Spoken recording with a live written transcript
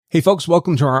Hey folks,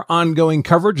 welcome to our ongoing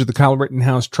coverage of the Kyle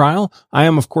Rittenhouse trial. I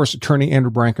am, of course, attorney Andrew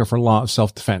Branca for Law of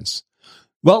Self-Defense.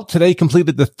 Well, today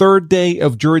completed the third day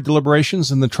of jury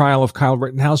deliberations in the trial of Kyle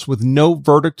Rittenhouse with no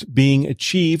verdict being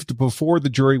achieved before the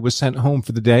jury was sent home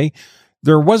for the day.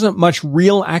 There wasn't much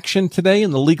real action today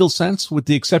in the legal sense, with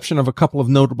the exception of a couple of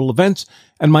notable events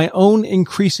and my own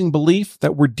increasing belief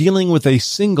that we're dealing with a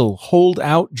single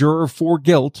holdout juror for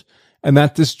guilt, and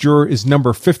that this juror is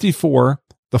number 54,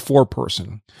 the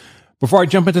foreperson. Before I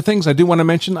jump into things, I do want to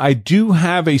mention I do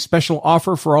have a special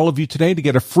offer for all of you today to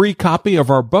get a free copy of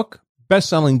our book,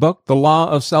 best-selling book, The Law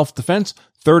of Self-Defense,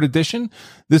 3rd edition.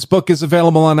 This book is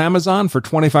available on Amazon for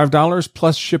 $25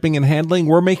 plus shipping and handling.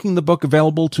 We're making the book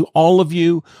available to all of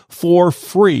you for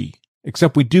free,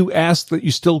 except we do ask that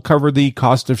you still cover the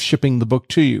cost of shipping the book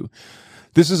to you.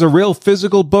 This is a real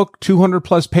physical book, 200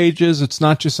 plus pages. It's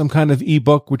not just some kind of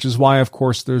ebook, which is why, of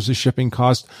course, there's a shipping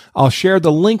cost. I'll share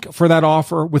the link for that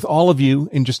offer with all of you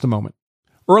in just a moment.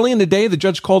 Early in the day, the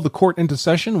judge called the court into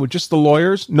session with just the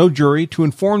lawyers, no jury, to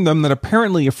inform them that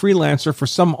apparently a freelancer for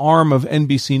some arm of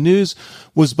NBC News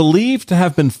was believed to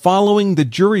have been following the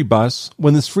jury bus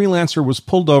when this freelancer was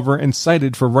pulled over and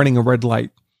cited for running a red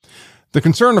light. The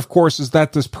concern, of course, is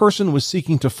that this person was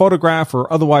seeking to photograph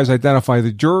or otherwise identify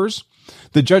the jurors.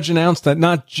 The judge announced that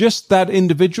not just that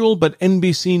individual, but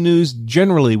NBC News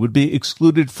generally would be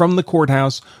excluded from the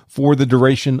courthouse for the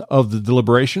duration of the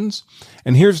deliberations.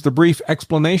 And here's the brief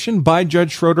explanation by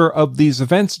Judge Schroeder of these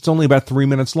events. It's only about 3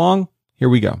 minutes long. Here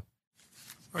we go. All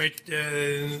right.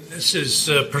 This is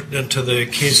pertinent to the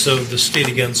case of the state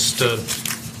against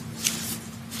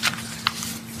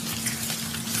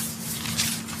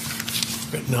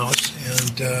Rittenhouse.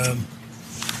 And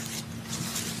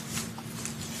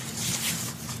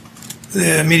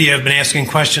the media have been asking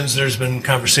questions. There's been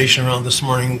conversation around this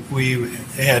morning. We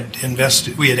had asked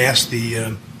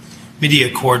the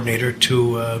media coordinator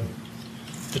to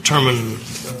determine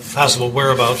possible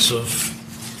whereabouts of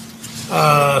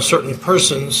certain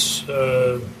persons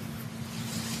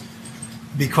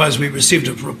because we received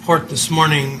a report this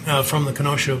morning from the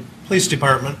Kenosha Police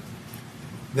Department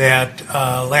that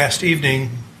last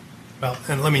evening, well,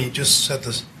 and let me just set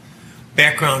this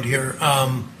background here.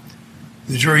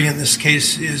 The jury in this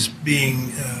case is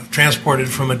being transported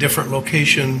from a different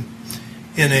location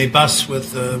in a bus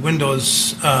with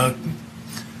windows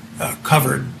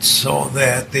covered so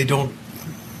that they don't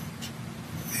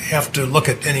have to look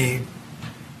at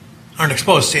aren't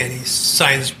exposed to any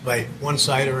signs by one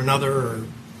side or another or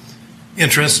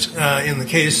interest in the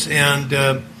case.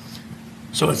 And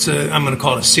so I'm going to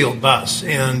call it a sealed bus.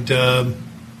 And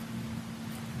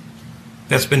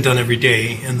that's been done every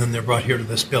day, and then they're brought here to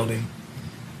this building.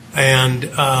 And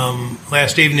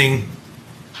last evening,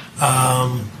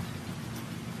 a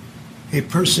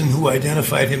person who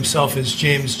identified himself as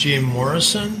James J.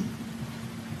 Morrison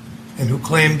and who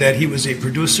claimed that he was a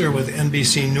producer with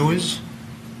NBC News,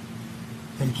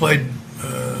 employed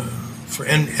for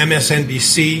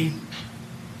MSNBC,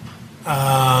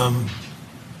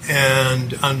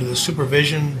 and under the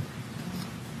supervision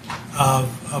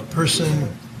of a person.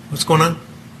 What's going on?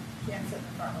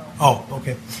 Oh,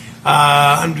 okay.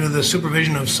 Under the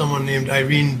supervision of someone named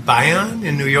Irene Bayan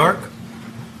in New York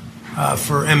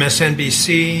for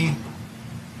MSNBC.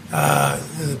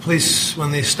 The police,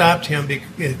 when they stopped him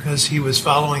because he was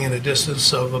following at a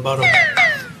distance of about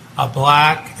a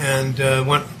block and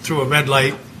went through a red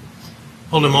light,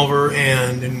 pulled him over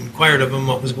and inquired of him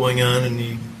what was going on, and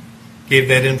he gave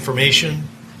that information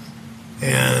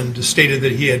and stated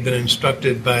that he had been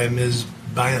instructed by Ms.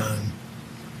 Bayan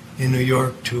in New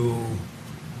York to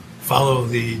follow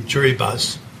the jury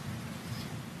bus.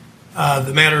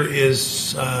 The matter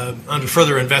is under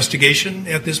further investigation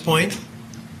at this point,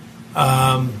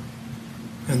 and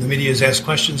the media has asked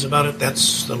questions about it.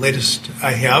 That's the latest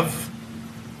I have.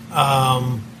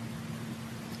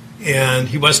 And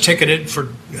he was ticketed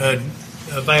for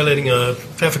violating a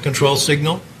traffic control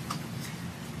signal.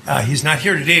 He's not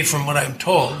here today from what I'm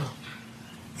told,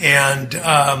 and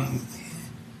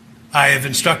I have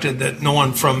instructed that no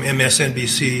one from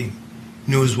MSNBC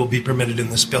News will be permitted in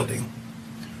this building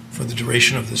for the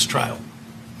duration of this trial.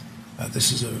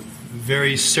 This is a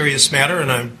very serious matter,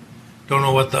 and I don't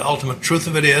know what the ultimate truth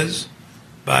of it is,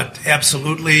 but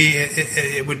absolutely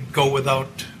it would go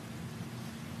without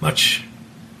much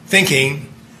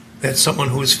thinking that someone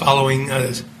who is following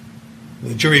the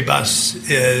jury bus,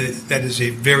 that is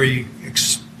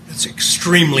it's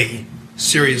extremely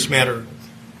serious matter,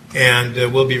 and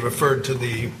will be referred to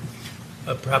the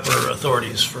proper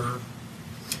authorities for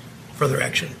further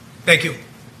action. Thank you.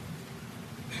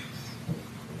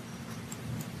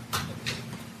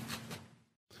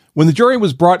 When the jury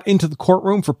was brought into the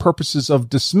courtroom for purposes of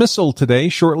dismissal today,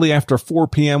 shortly after 4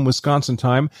 p.m. Wisconsin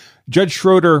time, Judge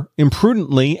Schroeder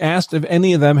imprudently asked if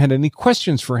any of them had any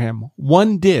questions for him.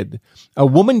 One did. A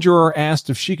woman juror asked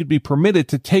if she could be permitted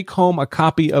to take home a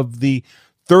copy of the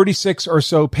 36 or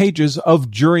so pages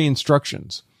of jury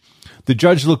instructions. The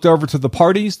judge looked over to the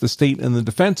parties, the state and the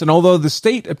defense, and although the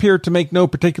state appeared to make no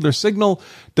particular signal,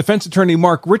 defense attorney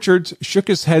Mark Richards shook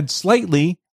his head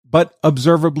slightly, but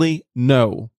observably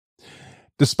no.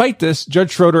 Despite this,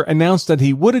 Judge Schroeder announced that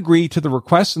he would agree to the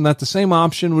request and that the same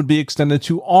option would be extended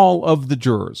to all of the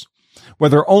jurors.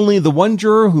 Whether only the one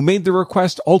juror who made the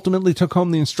request ultimately took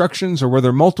home the instructions or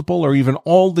whether multiple or even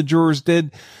all the jurors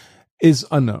did is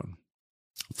unknown.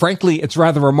 Frankly, it's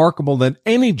rather remarkable that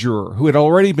any juror who had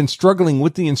already been struggling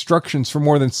with the instructions for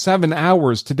more than 7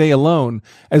 hours today alone,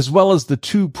 as well as the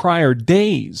 2 prior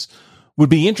days, would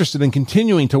be interested in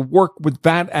continuing to work with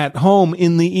that at home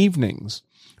in the evenings.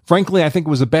 Frankly, I think it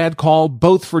was a bad call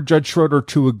both for Judge Schroeder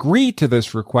to agree to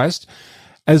this request,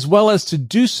 as well as to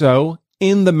do so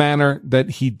in the manner that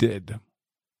he did.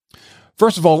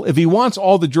 First of all, if he wants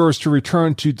all the jurors to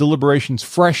return to deliberations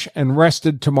fresh and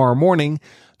rested tomorrow morning,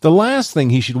 the last thing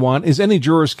he should want is any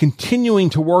jurors continuing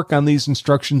to work on these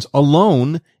instructions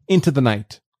alone into the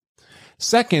night.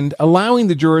 Second, allowing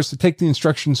the jurors to take the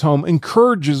instructions home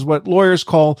encourages what lawyers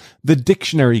call the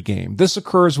dictionary game. This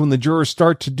occurs when the jurors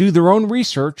start to do their own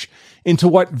research into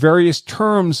what various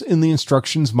terms in the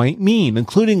instructions might mean,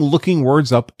 including looking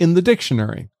words up in the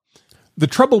dictionary. The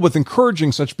trouble with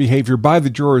encouraging such behavior by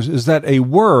the jurors is that a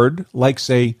word, like,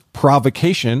 say,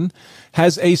 provocation,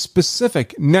 has a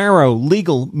specific, narrow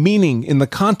legal meaning in the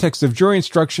context of jury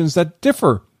instructions that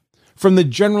differ from the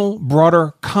general,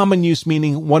 broader, common use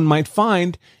meaning one might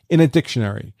find in a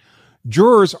dictionary.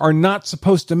 Jurors are not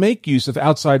supposed to make use of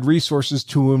outside resources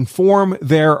to inform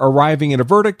their arriving at a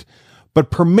verdict, but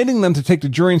permitting them to take the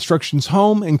jury instructions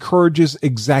home encourages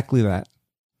exactly that.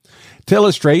 To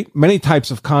illustrate, many types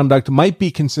of conduct might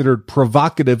be considered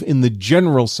provocative in the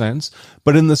general sense,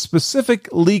 but in the specific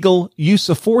legal use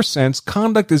of force sense,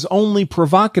 conduct is only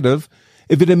provocative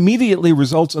if it immediately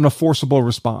results in a forcible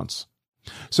response.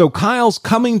 So Kyle's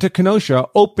coming to Kenosha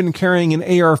open carrying an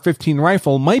AR-15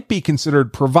 rifle might be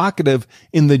considered provocative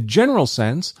in the general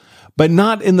sense, but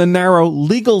not in the narrow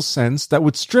legal sense that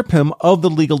would strip him of the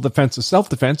legal defense of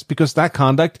self-defense because that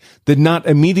conduct did not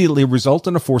immediately result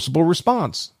in a forcible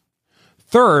response.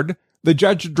 Third, the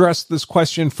judge addressed this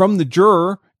question from the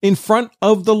juror in front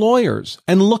of the lawyers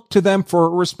and looked to them for a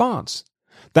response.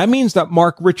 That means that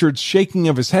Mark Richards' shaking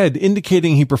of his head,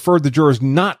 indicating he preferred the jurors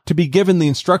not to be given the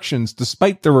instructions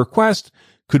despite their request,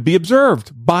 could be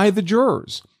observed by the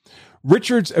jurors.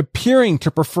 Richards appearing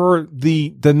to prefer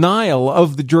the denial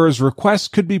of the juror's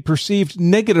request could be perceived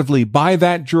negatively by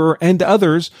that juror and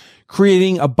others,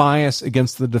 creating a bias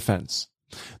against the defense.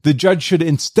 The judge should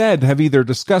instead have either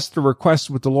discussed the request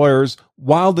with the lawyers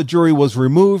while the jury was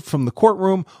removed from the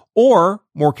courtroom or,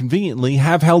 more conveniently,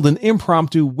 have held an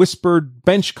impromptu whispered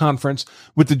bench conference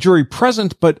with the jury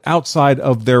present but outside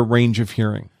of their range of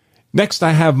hearing. Next,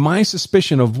 I have my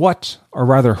suspicion of what, or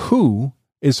rather who,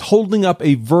 is holding up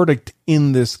a verdict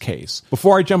in this case.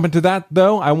 Before I jump into that,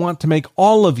 though, I want to make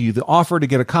all of you the offer to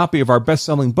get a copy of our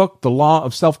best-selling book, The Law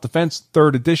of Self-Defense,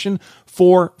 3rd edition,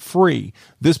 for free.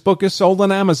 This book is sold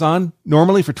on Amazon,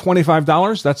 normally for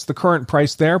 $25. That's the current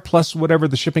price there, plus whatever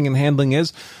the shipping and handling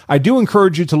is. I do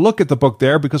encourage you to look at the book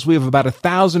there because we have about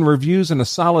 1,000 reviews and a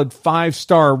solid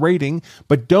 5-star rating,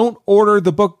 but don't order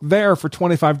the book there for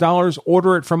 $25.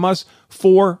 Order it from us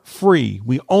for free.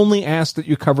 We only ask that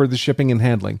you cover the shipping and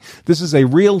handling. This is a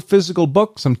real physical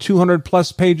book, some 200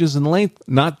 plus pages in length,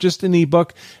 not just an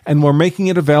ebook, and we're making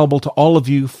it available to all of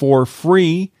you for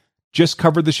free. Just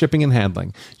cover the shipping and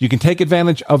handling. You can take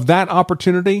advantage of that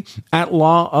opportunity at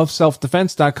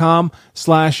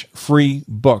lawofselfdefense.com/free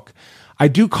book. I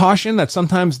do caution that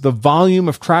sometimes the volume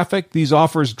of traffic these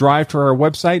offers drive to our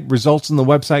website results in the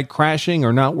website crashing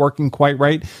or not working quite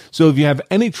right. So if you have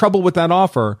any trouble with that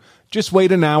offer, just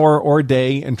wait an hour or a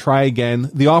day and try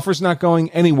again. The offer's not going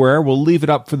anywhere. We'll leave it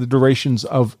up for the durations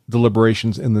of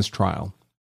deliberations in this trial.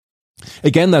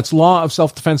 Again, that's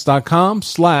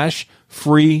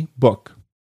lawofselfdefense.com/free book.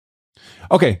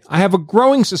 Okay, I have a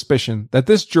growing suspicion that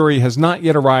this jury has not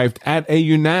yet arrived at a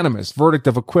unanimous verdict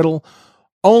of acquittal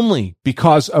only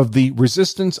because of the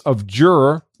resistance of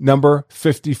juror number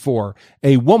 54,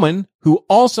 a woman who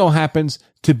also happens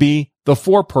to be the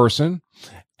foreperson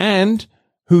and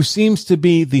who seems to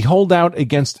be the holdout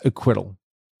against acquittal.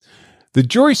 The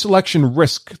jury selection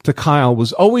risk to Kyle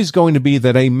was always going to be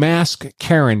that a mask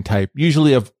Karen type,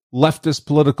 usually of leftist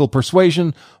political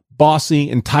persuasion, bossy,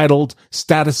 entitled,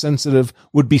 status sensitive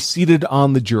would be seated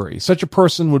on the jury. Such a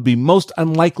person would be most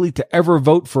unlikely to ever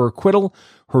vote for acquittal.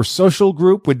 Her social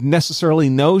group would necessarily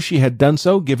know she had done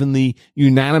so, given the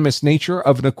unanimous nature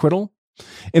of an acquittal.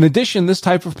 In addition, this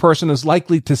type of person is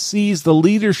likely to seize the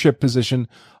leadership position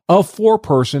of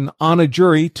foreperson on a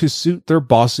jury to suit their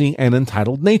bossy and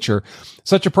entitled nature.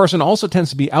 Such a person also tends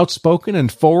to be outspoken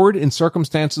and forward in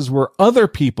circumstances where other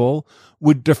people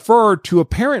would defer to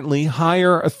apparently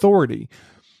higher authority.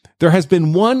 There has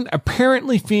been one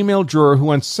apparently female juror who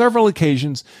on several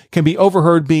occasions can be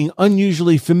overheard being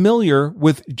unusually familiar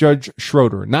with Judge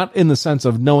Schroeder, not in the sense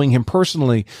of knowing him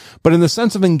personally, but in the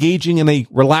sense of engaging in a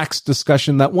relaxed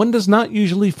discussion that one does not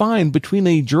usually find between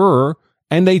a juror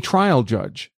and a trial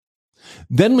judge.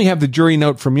 Then we have the jury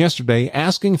note from yesterday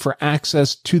asking for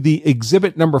access to the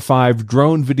exhibit number 5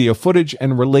 drone video footage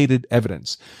and related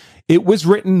evidence. It was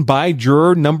written by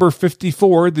juror number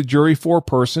 54, the jury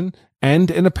foreperson,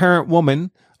 and an apparent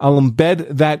woman. I'll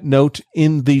embed that note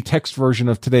in the text version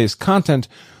of today's content.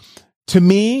 To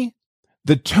me,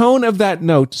 the tone of that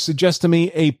note suggests to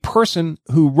me a person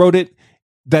who wrote it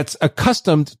that's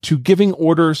accustomed to giving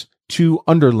orders to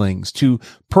underlings, to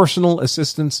personal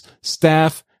assistants,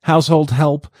 staff, household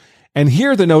help. And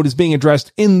here the note is being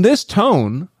addressed in this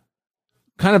tone,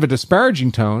 kind of a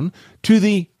disparaging tone, to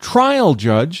the trial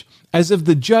judge, as if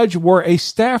the judge were a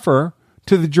staffer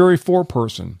to the jury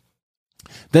foreperson.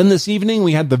 Then this evening,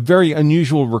 we had the very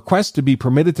unusual request to be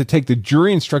permitted to take the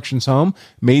jury instructions home,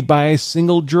 made by a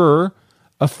single juror,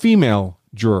 a female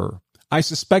juror. I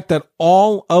suspect that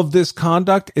all of this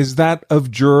conduct is that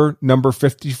of juror number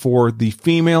 54, the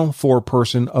female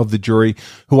foreperson of the jury,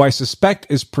 who I suspect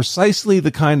is precisely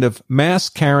the kind of mass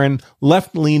Karen,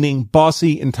 left-leaning,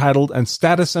 bossy, entitled, and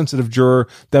status-sensitive juror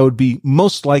that would be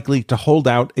most likely to hold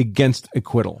out against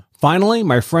acquittal. Finally,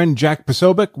 my friend Jack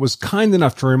Posobiec was kind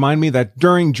enough to remind me that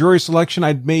during jury selection,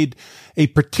 I'd made a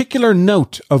particular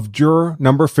note of juror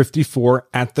number 54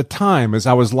 at the time, as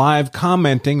I was live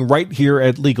commenting right here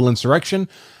at Legal Insurrection.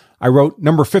 I wrote,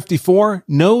 number 54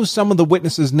 knows some of the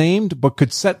witnesses named, but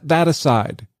could set that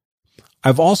aside.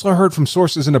 I've also heard from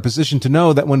sources in a position to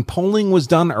know that when polling was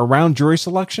done around jury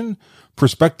selection,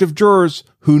 prospective jurors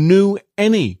who knew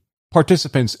any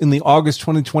participants in the August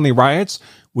 2020 riots,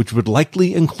 which would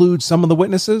likely include some of the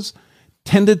witnesses,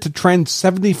 tended to trend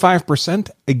 75%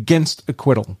 against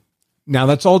acquittal. Now,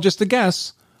 that's all just a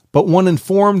guess, but one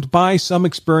informed by some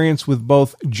experience with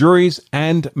both juries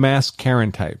and mass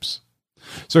Karen types.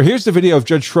 So here's the video of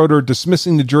Judge Schroeder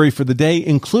dismissing the jury for the day,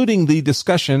 including the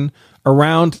discussion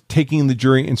around taking the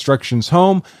jury instructions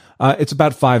home. It's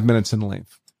about 5 minutes in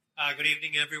length. Good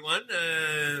evening, everyone.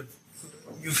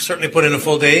 You've certainly put in a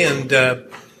full day and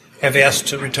have asked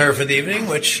to retire for the evening,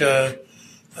 which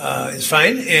is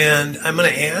fine. And I'm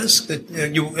going to ask that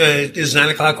is 9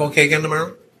 o'clock okay again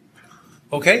tomorrow?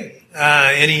 Okay.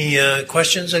 Any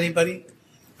questions, anybody?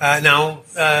 Now,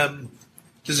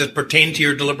 does it pertain to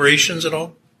your deliberations at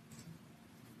all?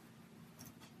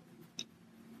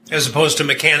 As opposed to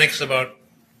mechanics about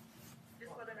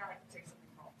just whether or not I can take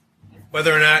something home.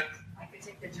 whether or not I can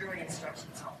take the jury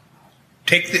instructions home.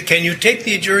 can you take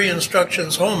the jury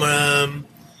instructions home?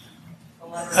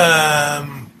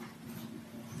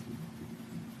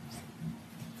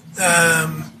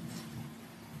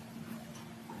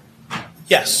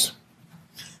 Yes.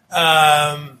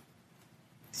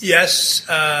 Yes,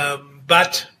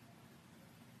 but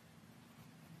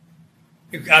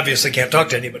you obviously can't talk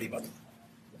to anybody about them.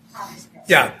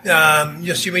 Yeah,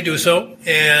 yes, you may do so.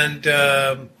 And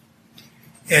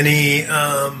any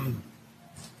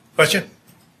question?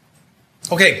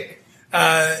 Okay.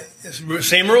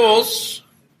 Same rules.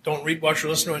 Don't read, watch, or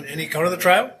listen on any account of the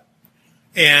trial.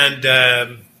 And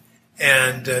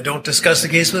don't discuss the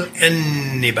case with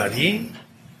anybody.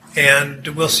 And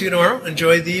we'll see you tomorrow.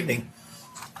 Enjoy the evening.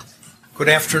 Good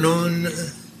afternoon,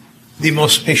 the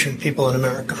most patient people in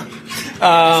America.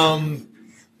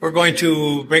 We're going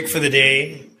to break for the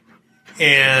day,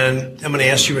 and I'm going to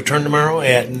ask you to return tomorrow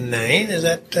at 9. Is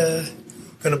that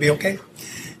going to be okay?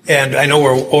 And I know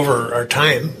we're over our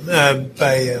time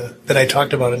that I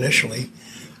talked about initially,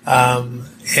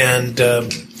 and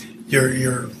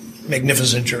you're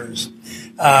magnificent jurors.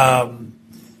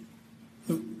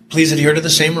 Please adhere to the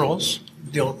same rules.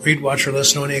 Don't read, watch, or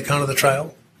listen to any account of the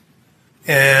trial.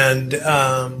 And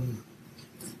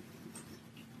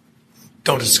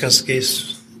don't discuss the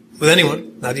case with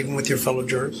anyone, not even with your fellow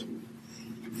jurors.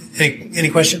 Any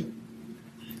question?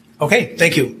 Okay,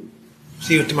 thank you.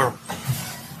 See you tomorrow.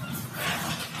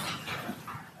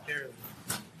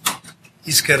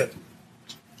 He's got a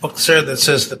book there that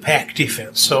says the PAC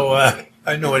defense, so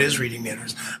I know it is reading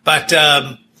matters. But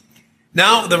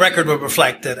Now the record will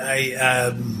reflect that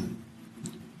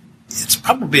it's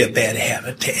probably a bad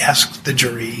habit to ask the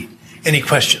jury any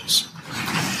questions.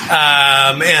 You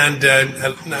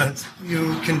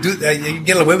can do that. You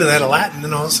get away with that a lot, and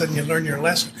then all of a sudden you learn your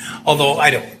lesson. Although I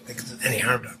don't think there's any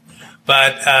harm done.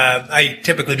 But I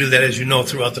typically do that, as you know,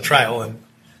 throughout the trial, and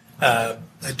I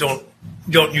don't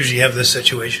usually have this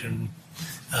situation.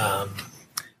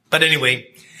 But anyway,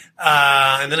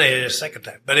 and then I did it a second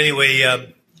time. But anyway,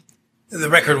 the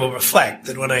record will reflect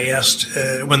that when I asked,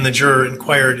 when the juror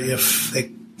inquired if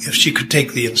she could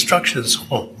take the instructions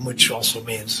home, which also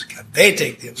means can they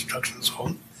take the instructions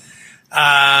home,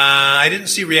 I didn't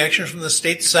see reaction from the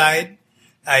state side.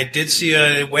 I did see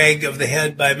a wag of the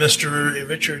head by Mr.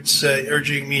 Richards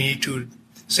urging me to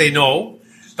say no,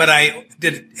 but I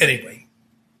did it anyway.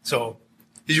 So,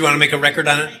 did you want to make a record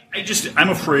on it? I'm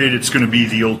afraid it's going to be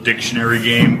the old dictionary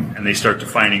game, and they start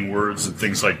defining words and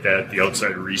things like that, the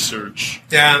outside research.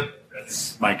 Yeah.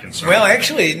 That's my concern. Well,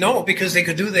 actually, no, because they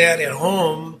could do that at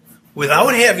home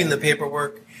without having the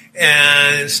paperwork,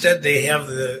 and instead they have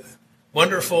the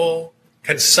wonderful,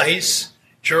 concise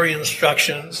jury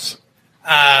instructions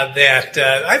that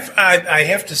I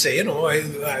have to say, I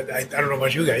don't know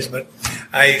about you guys, but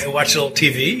I watch a little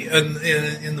TV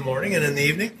in the morning and in the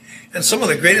evening, and some of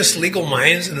the greatest legal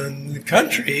minds in the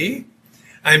country,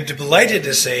 I'm delighted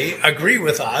to say, agree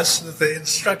with us that the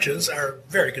instructions are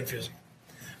very confusing.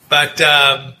 But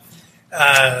the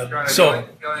only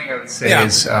thing I would say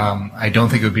is I don't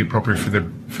think it would be appropriate for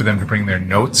them to bring their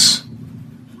notes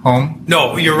home.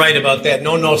 No, you're right about that.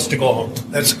 No notes to go home.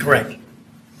 That's correct.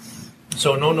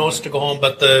 So no notes to go home,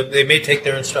 but they may take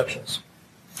their instructions.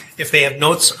 If they have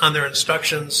notes on their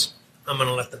instructions, I'm going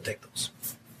to let them take those.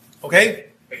 Okay?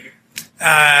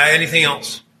 Anything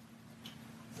else?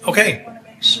 Okay.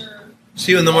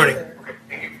 See you in the morning.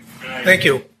 Thank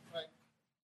you.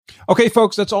 Okay,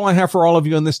 folks, that's all I have for all of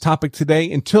you on this topic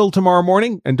today. Until tomorrow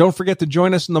morning, and don't forget to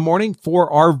join us in the morning for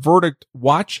our Verdict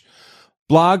Watch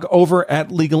blog over at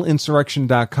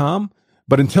legalinsurrection.com.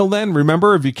 But until then,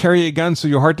 remember, if you carry a gun so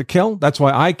you're hard to kill, that's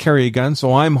why I carry a gun,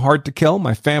 so I'm hard to kill,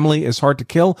 my family is hard to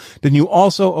kill, then you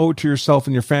also owe it to yourself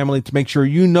and your family to make sure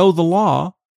you know the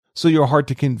law so you're hard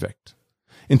to convict.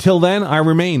 Until then, I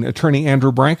remain Attorney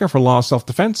Andrew Branca for Law of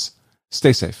Self-Defense.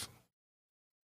 Stay safe.